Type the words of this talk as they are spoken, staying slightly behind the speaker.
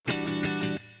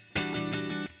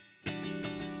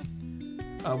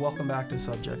Welcome back to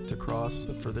Subject to Cross.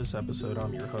 For this episode,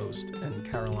 I'm your host, and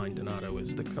Caroline Donato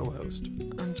is the co-host.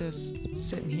 I'm just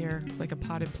sitting here like a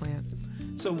potted plant.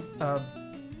 So,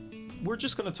 we're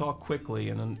just going to talk quickly,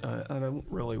 and I don't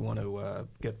really want to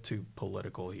get too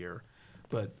political here,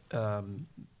 but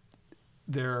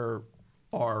there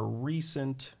are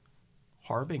recent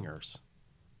harbingers.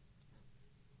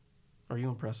 Are you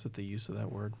impressed at the use of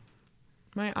that word?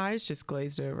 My eyes just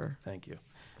glazed over. Thank you.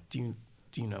 Do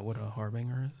you know what a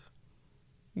harbinger is?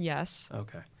 Yes.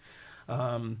 Okay.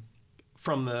 From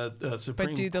the Supreme Court.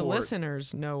 But do the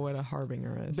listeners know what a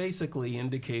harbinger is? Basically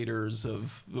indicators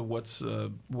of what's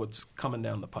coming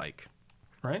down the pike,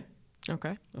 right?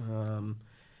 Okay.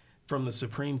 From the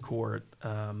Supreme Court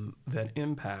that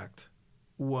impact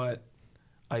what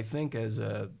I think as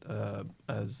the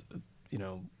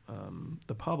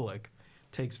public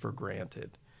takes for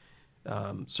granted.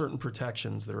 Certain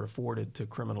protections that are afforded to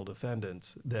criminal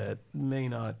defendants that may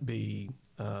not be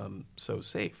so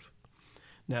safe.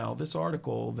 Now, this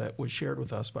article that was shared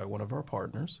with us by one of our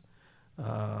partners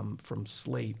from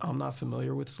Slate, I'm not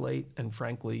familiar with Slate, and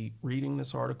frankly, reading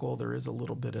this article, there is a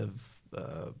little bit of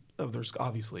there's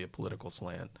obviously a political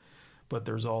slant, but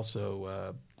there's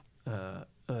also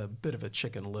a bit of a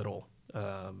Chicken Little,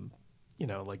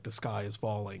 like the sky is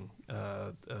falling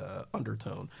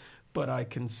undertone. But I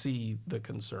can see the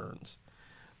concerns.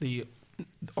 The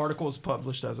article is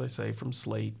published, as I say, from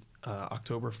Slate,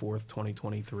 October 4th,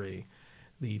 2023.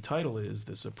 The title is,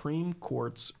 "The Supreme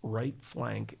Court's Right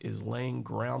Flank is Laying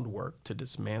Groundwork to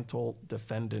Dismantle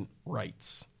Defendant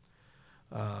Rights."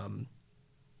 And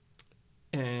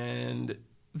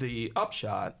the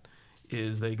upshot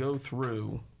is they go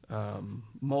through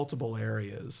multiple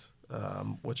areas,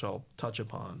 which I'll touch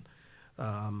upon,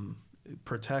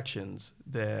 protections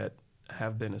that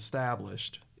have been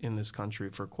established in this country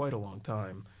for quite a long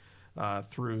time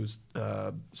through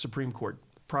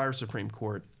prior Supreme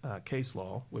Court case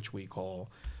law, which we call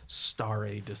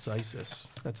stare decisis.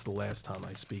 That's the last time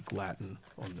I speak Latin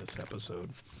on this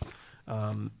episode.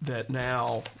 That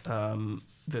now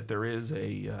that there is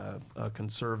a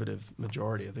conservative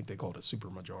majority, I think they call it a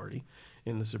supermajority,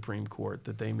 in the Supreme Court,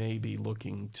 that they may be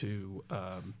looking to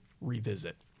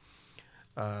revisit.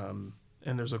 And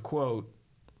there's a quote,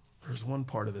 there's one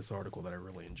part of this article that I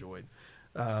really enjoyed.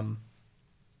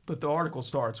 But the article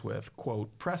starts with,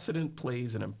 quote, "Precedent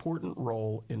plays an important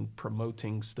role in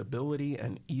promoting stability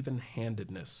and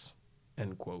even-handedness,"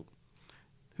 end quote.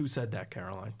 Who said that,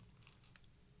 Caroline?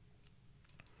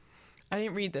 I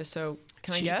didn't read this, so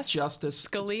can Chief I guess? Justice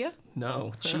Scalia?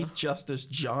 No, Chief Justice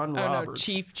John Oh, Roberts.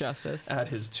 no, Chief Justice. At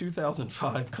his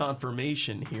 2005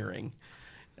 confirmation hearing.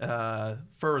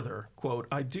 Further, quote,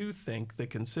 "I do think the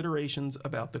considerations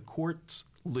about the court's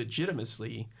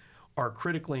legitimacy are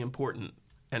critically important,"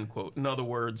 end quote. In other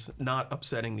words, not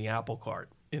upsetting the apple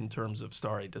cart in terms of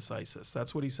stare decisis.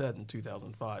 That's what he said in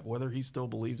 2005. Whether he still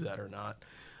believes that or not,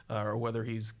 or whether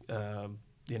he's,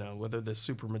 whether the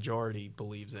supermajority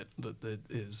believes it, that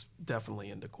is definitely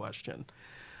into question.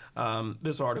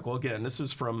 This article, again, this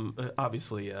is from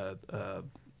obviously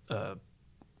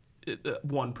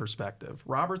one perspective.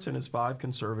 Roberts and his 5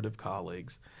 conservative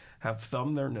colleagues have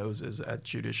thumbed their noses at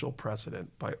judicial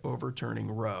precedent by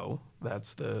overturning Roe,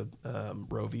 that's the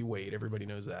Roe v. Wade, everybody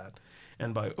knows that,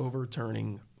 and by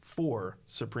overturning 4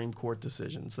 Supreme Court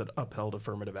decisions that upheld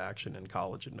affirmative action in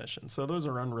college admission. So those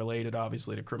are unrelated,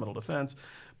 obviously, to criminal defense,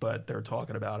 but they're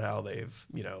talking about how they've,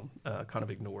 kind of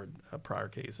ignored prior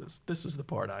cases. This is the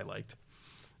part I liked,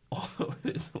 although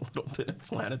it is a little bit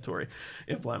inflammatory.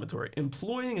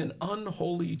 Employing an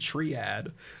unholy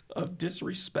triad of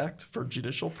disrespect for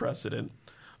judicial precedent,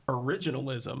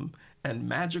 originalism, and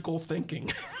magical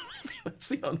thinking. That's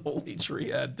the unholy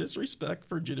triad: disrespect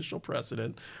for judicial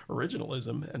precedent,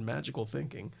 originalism, and magical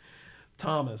thinking.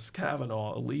 Thomas,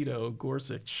 Kavanaugh, Alito,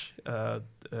 Gorsuch,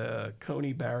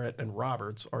 Coney Barrett, and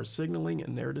Roberts are signaling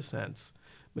in their dissents,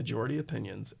 majority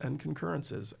opinions, and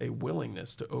concurrences a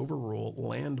willingness to overrule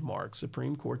landmark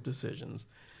Supreme Court decisions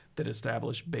that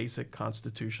establish basic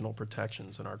constitutional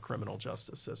protections in our criminal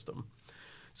justice system.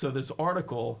 So this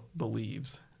article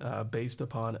believes, based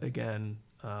upon, again,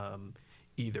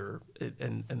 either,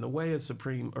 and the way a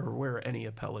Supreme, or where any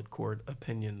appellate court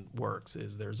opinion works,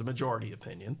 is there's a majority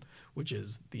opinion, which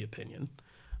is the opinion.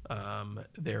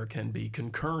 There can be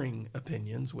concurring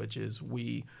opinions, which is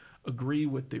we agree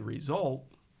with the result,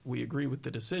 we agree with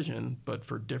the decision, but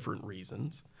for different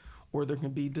reasons. Or there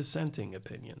can be dissenting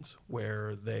opinions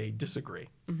where they disagree.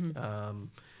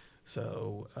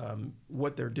 So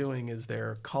what they're doing is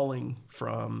they're culling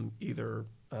from either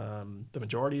the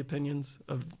majority opinions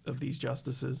of these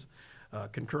justices,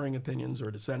 concurring opinions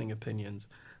or dissenting opinions,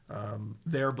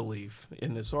 their belief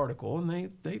in this article,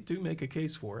 and they do make a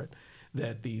case for it,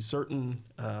 that the certain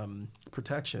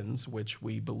protections, which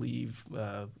we believe,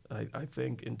 I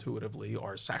think intuitively,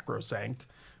 are sacrosanct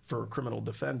for criminal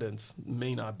defendants,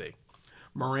 may not be.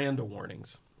 Miranda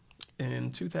warnings.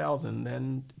 In 2000,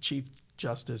 then Chief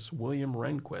Justice William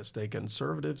Rehnquist, a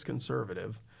conservative's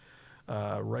conservative,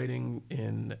 writing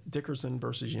in Dickerson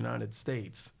versus United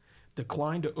States,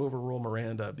 declined to overrule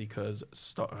Miranda because,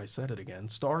 I said it again,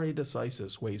 stare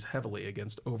decisis weighs heavily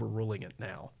against overruling it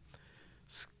now.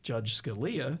 Judge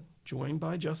Scalia, joined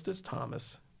by Justice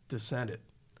Thomas, dissented.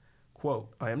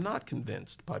 Quote, I am not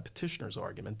convinced by petitioner's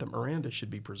argument that Miranda should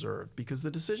be preserved because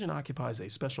the decision occupies a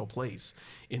special place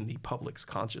in the public's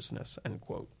consciousness, end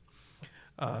quote.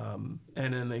 And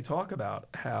then they talk about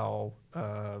how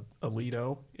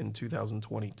Alito in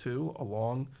 2022,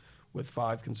 along with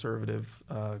 5 conservative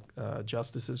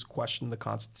justices, questioned the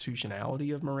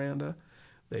constitutionality of Miranda.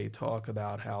 They talk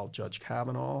about how Judge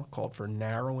Kavanaugh called for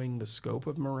narrowing the scope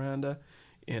of Miranda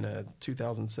in a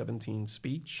 2017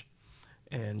 speech.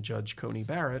 And Judge Coney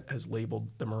Barrett has labeled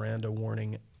the Miranda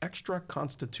warning extra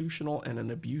constitutional and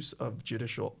an abuse of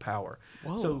judicial power.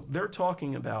 Whoa. So they're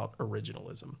talking about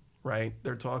originalism, right?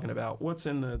 They're talking about what's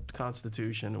in the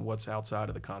Constitution and what's outside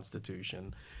of the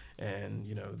Constitution. And,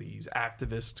 you know, these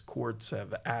activist courts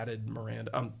have added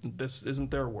Miranda. This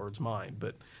isn't their words, mine,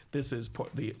 but this is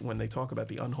when they talk about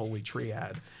the unholy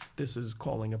triad, this is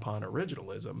calling upon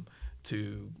originalism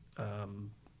to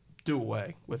do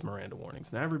away with Miranda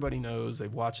warnings. Now, everybody knows,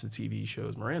 they've watched the TV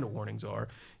shows, Miranda warnings are,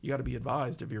 you got to be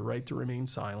advised of your right to remain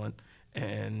silent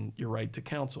and your right to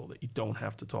counsel, that you don't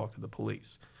have to talk to the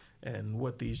police. And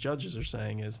what these judges are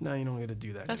saying is, no, you don't got to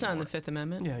do that That's anymore. not in the Fifth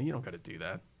Amendment. Yeah, you don't got to do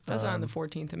that. That's not in the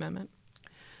 14th Amendment.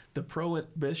 The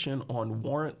prohibition on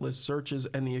warrantless searches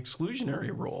and the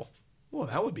exclusionary rule. Well,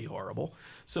 that would be horrible.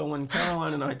 So when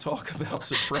Caroline and I talk about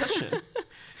suppression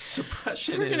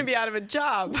We're going to be out of a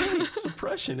job.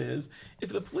 Suppression is, if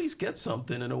the police get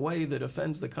something in a way that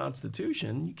offends the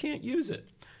Constitution, you can't use it.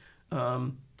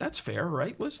 That's fair,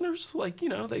 right, listeners? Like, you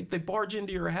know, they barge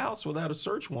into your house without a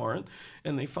search warrant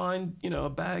and they find, you know, a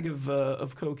bag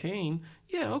of cocaine.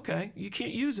 Yeah, okay, you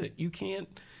can't use it. You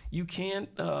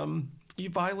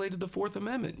violated the Fourth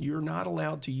Amendment. You're not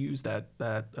allowed to use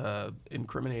that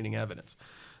incriminating evidence.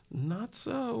 Not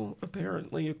so,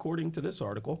 apparently, according to this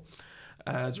article.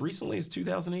 As recently as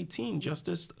 2018,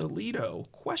 Justice Alito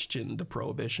questioned the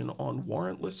prohibition on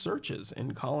warrantless searches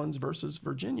in Collins versus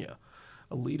Virginia.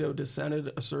 Alito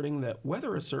dissented, asserting that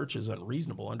whether a search is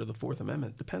unreasonable under the Fourth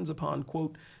Amendment depends upon,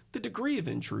 quote, the degree of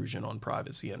intrusion on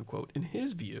privacy, end quote. In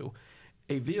his view,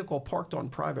 a vehicle parked on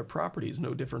private property is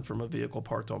no different from a vehicle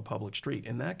parked on public street.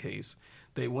 In that case,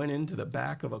 they went into the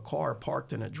back of a car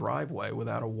parked in a driveway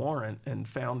without a warrant and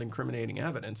found incriminating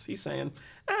evidence. He's saying,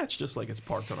 it's just like it's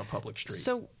parked on a public street.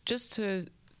 So just to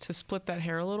split that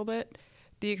hair a little bit,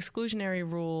 the exclusionary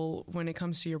rule when it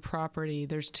comes to your property,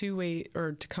 there's two ways,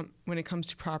 when it comes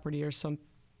to property or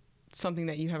something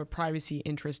that you have a privacy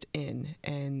interest in,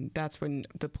 and that's when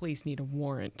the police need a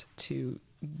warrant to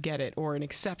get it, or an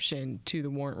exception to the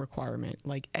warrant requirement,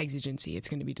 like exigency, it's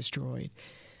going to be destroyed,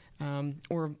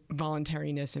 or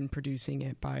voluntariness in producing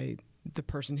it by the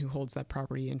person who holds that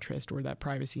property interest or that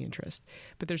privacy interest.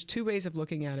 But there's two ways of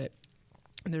looking at it.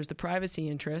 There's the privacy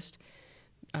interest,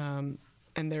 and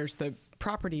there's the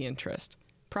property interest.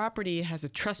 Property has a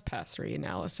trespassory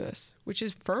analysis, which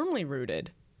is firmly rooted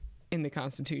in the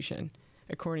Constitution,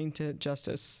 according to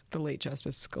the late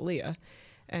Justice Scalia.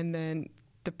 And then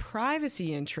the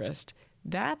privacy interest,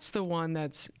 that's the one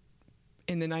that's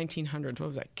in the 1900s. What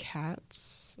was that,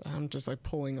 Katz? I'm just like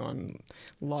pulling on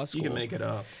law school. You can make it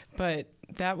up. But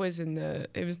that was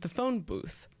it was the phone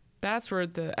booth. That's where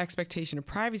the expectation of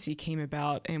privacy came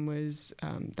about, and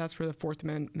that's where the Fourth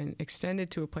Amendment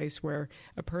extended to a place where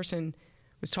a person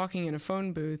was talking in a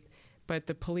phone booth, but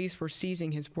the police were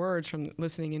seizing his words from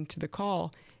listening into the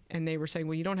call, and they were saying,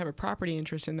 well, you don't have a property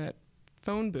interest in that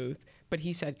phone booth, but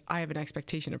he said, I have an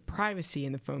expectation of privacy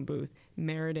in the phone booth,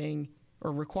 meriting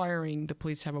or requiring the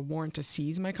police to have a warrant to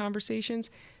seize my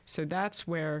conversations. So that's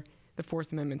where the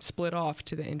Fourth Amendment split off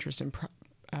to the interest in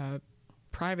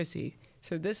privacy.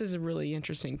 So this is a really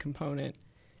interesting component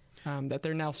that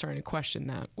they're now starting to question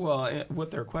that. Well,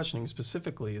 what they're questioning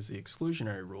specifically is the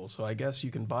exclusionary rule. So I guess you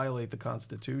can violate the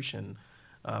Constitution,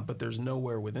 but there's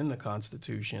nowhere within the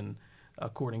Constitution,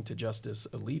 according to Justice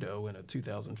Alito in a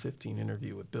 2015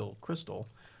 interview with Bill Kristol,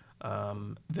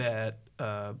 that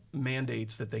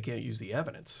mandates that they can't use the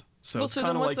evidence So well, it's so kind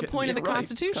then of what's like the point of the right,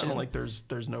 Constitution? It's kind of like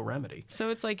there's no remedy. So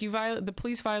it's like the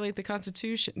police violate the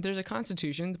Constitution. There's a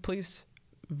Constitution. The police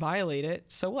violate it.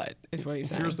 So what is what he's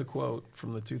saying? Here's the quote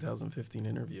from the 2015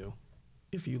 interview.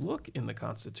 If you look in the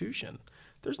Constitution,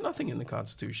 there's nothing in the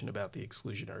Constitution about the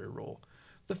exclusionary rule.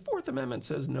 The Fourth Amendment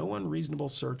says no unreasonable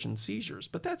search and seizures,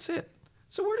 but that's it.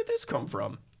 So where did this come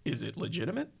from? Is it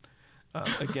legitimate?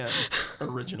 Again,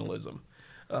 originalism.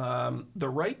 The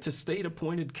right to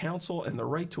state-appointed counsel and the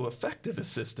right to effective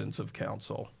assistance of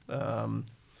counsel. In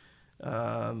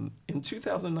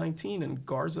 2019, in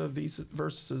Garza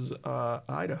versus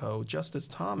Idaho, Justice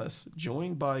Thomas,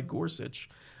 joined by Gorsuch,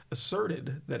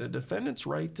 asserted that a defendant's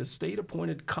right to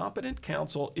state-appointed competent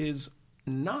counsel is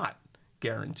not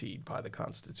guaranteed by the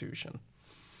Constitution.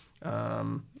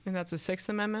 And that's the Sixth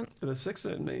Amendment?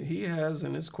 He has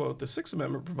in his quote, the Sixth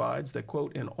Amendment provides that,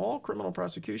 quote, in all criminal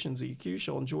prosecutions, the accused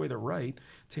shall enjoy the right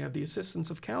to have the assistance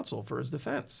of counsel for his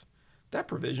defense. That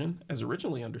provision, as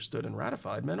originally understood and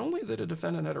ratified, meant only that a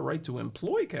defendant had a right to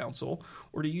employ counsel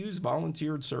or to use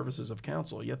volunteered services of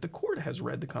counsel. Yet the court has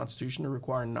read the Constitution to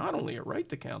require not only a right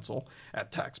to counsel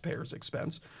at taxpayers'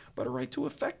 expense, but a right to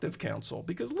effective counsel,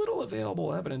 because little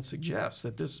available evidence suggests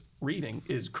that this reading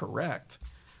is correct.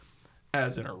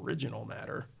 As an original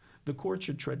matter, the court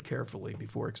should tread carefully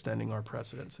before extending our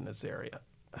precedents in this area.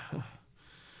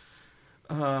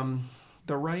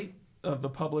 The right of the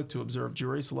public to observe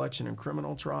jury selection in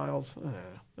criminal trials,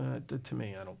 to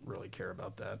me, I don't really care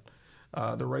about that.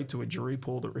 The right to a jury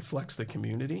pool that reflects the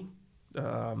community.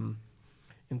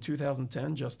 In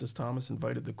 2010, Justice Thomas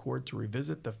invited the court to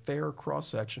revisit the fair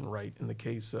cross-section right in the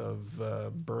case of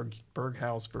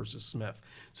Berghaus versus Smith.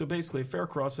 So basically, a fair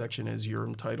cross-section is you're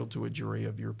entitled to a jury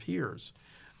of your peers,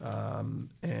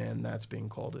 and that's being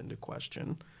called into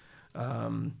question.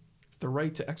 The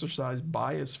right to exercise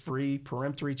bias-free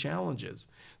peremptory challenges.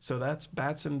 So that's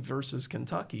Batson versus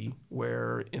Kentucky,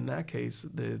 where in that case,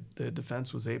 the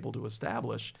defense was able to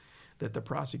establish that the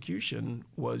prosecution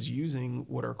was using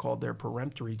what are called their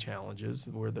peremptory challenges,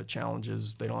 where the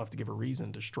challenges, they don't have to give a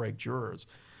reason to strike jurors,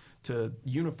 to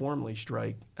uniformly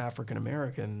strike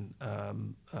African-American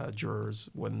jurors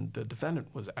when the defendant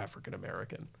was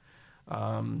African-American.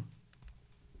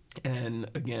 And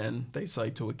again, they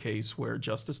cite to a case where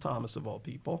Justice Thomas, of all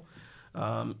people,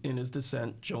 in his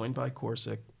dissent, joined by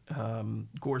Gorsuch,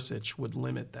 would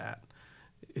limit that.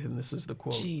 And this is the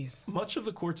quote. Jeez. Much of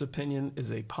the court's opinion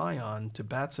is a paean to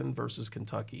Batson versus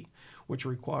Kentucky, which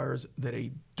requires that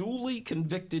a duly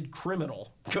convicted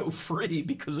criminal go free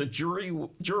because a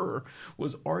juror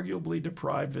was arguably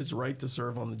deprived of his right to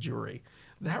serve on the jury.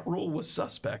 That rule was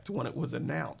suspect when it was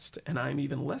announced, and I'm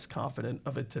even less confident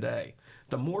of it today.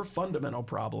 The more fundamental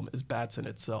problem is Batson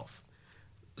itself.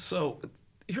 So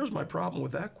here's my problem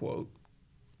with that quote.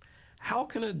 How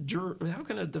can a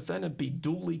defendant be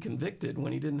duly convicted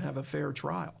when he didn't have a fair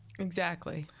trial?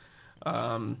 Exactly.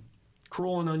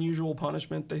 Cruel and unusual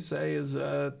punishment, they say, is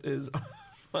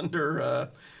under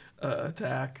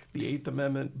attack. The Eighth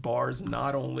Amendment bars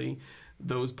not only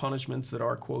those punishments that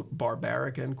are, quote,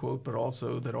 barbaric, end quote, but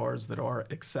also that are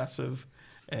excessive.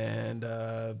 And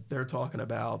they're talking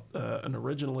about an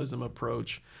originalism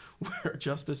approach where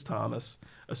Justice Thomas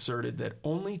asserted that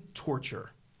only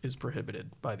torture is prohibited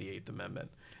by the Eighth Amendment.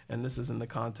 And this is in the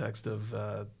context of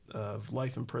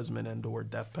life imprisonment and or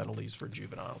death penalties for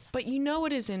juveniles. But you know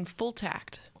it is in full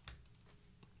tact.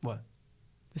 What?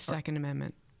 The Second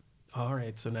Amendment. All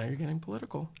right, so now you're getting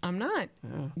political. I'm not.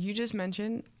 Yeah. You just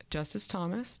mentioned Justice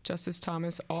Thomas.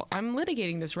 I'm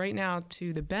litigating this right now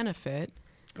to the benefit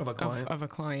Of a client. of a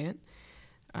client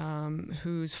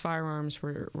whose firearms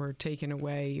were taken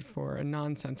away for a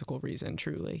nonsensical reason,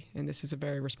 truly. And this is a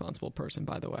very responsible person,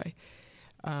 by the way.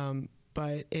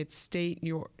 But it's I'm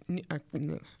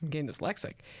getting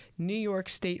dyslexic. New York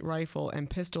State Rifle and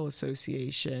Pistol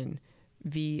Association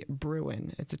v.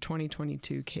 Bruin. It's a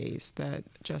 2022 case that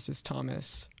Justice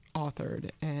Thomas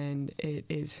authored, and it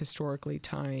is historically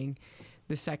tying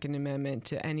the Second Amendment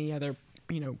to any other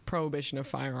prohibition of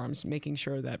firearms, making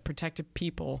sure that protected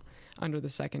people under the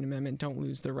Second Amendment don't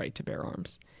lose their right to bear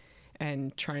arms,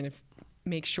 and trying to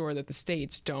make sure that the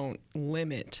states don't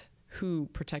limit who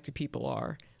protected people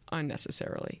are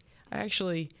unnecessarily.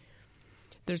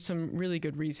 There's some really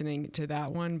good reasoning to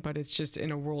that one, but it's just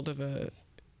in a world of a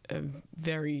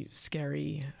very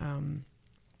scary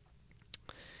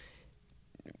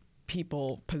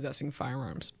people possessing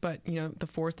firearms. But, the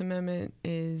Fourth Amendment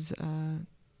is...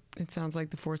 it sounds like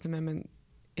the Fourth Amendment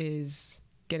is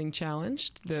getting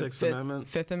challenged. The Sixth Amendment.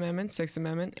 Fifth Amendment, Sixth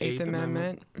Amendment, Eighth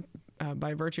Amendment.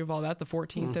 By virtue of all that, the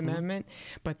 14th Amendment.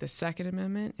 But the Second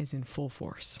Amendment is in full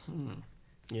force.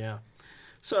 Yeah.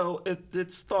 So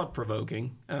it's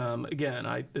thought-provoking. Again,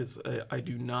 I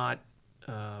do not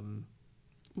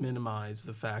minimize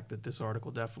the fact that this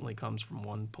article definitely comes from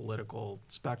one political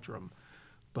spectrum,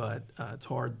 but it's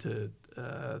hard to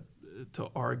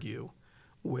argue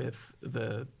with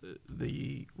the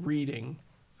reading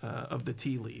of the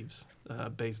tea leaves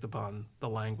based upon the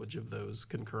language of those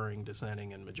concurring,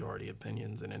 dissenting, and majority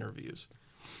opinions and interviews.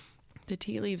 The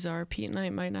tea leaves are Pete and I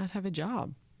might not have a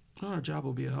job. Oh, our job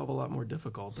will be a hell of a lot more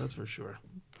difficult, that's for sure.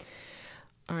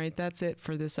 All right, that's it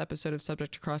for this episode of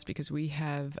Subject to Cross because we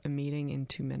have a meeting in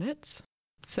 2 minutes.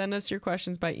 Send us your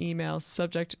questions by email,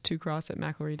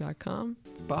 subject2cross@mcelroy.com.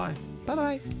 Bye.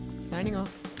 Bye-bye. Signing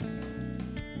off.